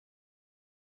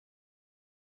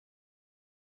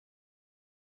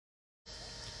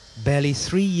Barely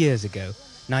 3 years ago,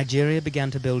 Nigeria began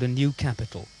to build a new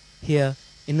capital, here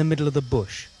in the middle of the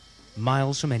bush,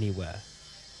 miles from anywhere.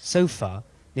 So far,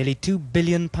 nearly £2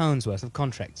 billion worth of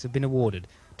contracts have been awarded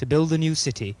to build the new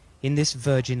city in this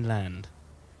virgin land.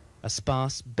 A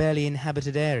sparse, barely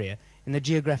inhabited area in the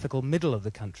geographical middle of the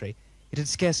country, it had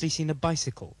scarcely seen a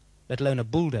bicycle, let alone a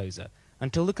bulldozer,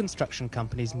 until the construction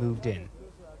companies moved in.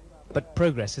 But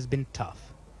progress has been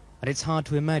tough, and it's hard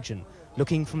to imagine,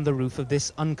 looking from the roof of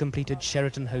this uncompleted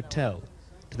Sheraton hotel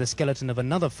to the skeleton of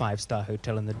another five-star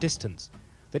hotel in the distance,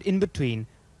 that in between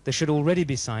there should already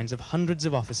be signs of hundreds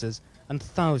of offices and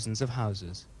thousands of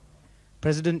houses.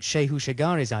 President Shehu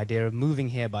Shagari's idea of moving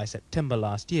here by September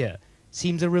last year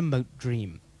seems a remote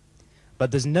dream.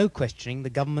 But there's no questioning the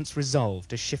government's resolve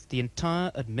to shift the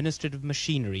entire administrative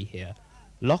machinery here,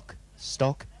 lock,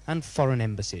 stock and foreign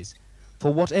embassies.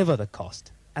 For whatever the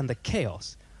cost and the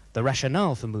chaos, the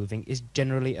rationale for moving is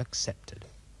generally accepted.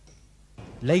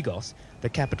 Lagos, the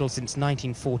capital since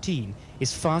 1914,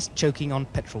 is fast choking on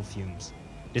petrol fumes.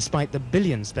 Despite the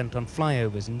billions spent on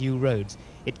flyovers and new roads,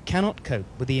 it cannot cope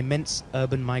with the immense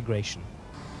urban migration.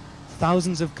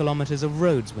 Thousands of kilometers of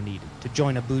roads were needed to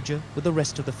join Abuja with the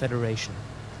rest of the federation.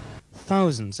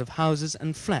 Thousands of houses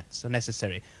and flats are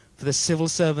necessary for the civil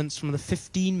servants from the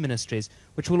 15 ministries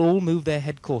which will all move their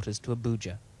headquarters to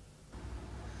Abuja.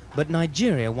 But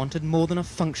Nigeria wanted more than a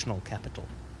functional capital.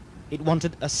 It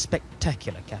wanted a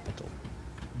spectacular capital.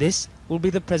 This will be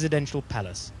the presidential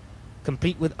palace.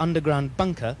 Complete with underground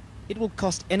bunker, it will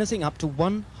cost anything up to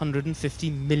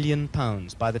 £150 million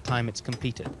by the time it's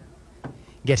completed.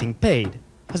 Getting paid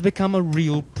has become a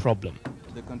real problem.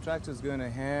 The contractor's going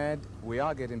ahead, we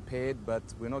are getting paid, but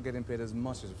we're not getting paid as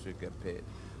much as we should get paid.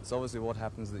 So obviously what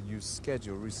happens is that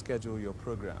you reschedule your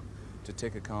program to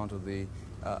take account of the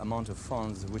amount of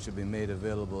funds which have been made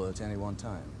available at any one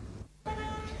time.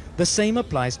 The same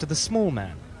applies to the small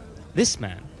man. This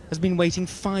man has been waiting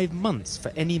 5 months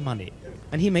for any money,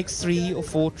 and he makes 3 or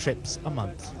 4 trips a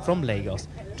month from Lagos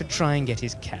to try and get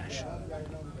his cash.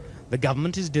 The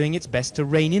government is doing its best to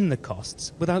rein in the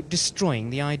costs without destroying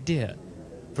the idea.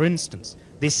 For instance,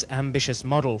 this ambitious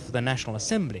model for the National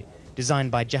Assembly,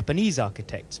 designed by Japanese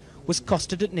architects, was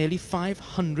costed at nearly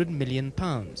 £500 million.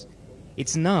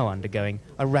 It's now undergoing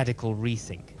a radical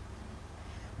rethink.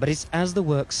 But it's as the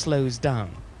work slows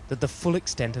down that the full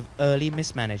extent of early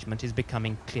mismanagement is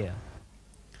becoming clear.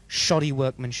 Shoddy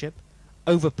workmanship,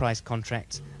 overpriced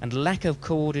contracts, and lack of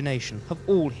coordination have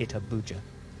all hit Abuja.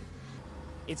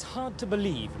 It's hard to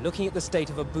believe, looking at the state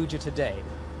of Abuja today,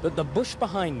 that the bush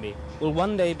behind me will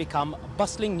one day become a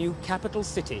bustling new capital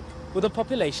city with a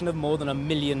population of more than 1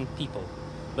 million people.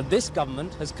 But this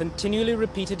government has continually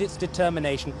repeated its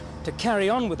determination to carry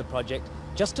on with the project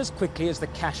just as quickly as the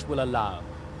cash will allow.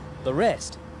 The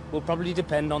rest will probably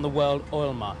depend on the world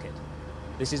oil market.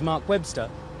 This is Mark Webster,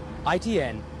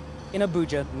 ITN, in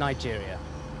Abuja, Nigeria.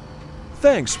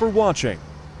 Thanks for watching.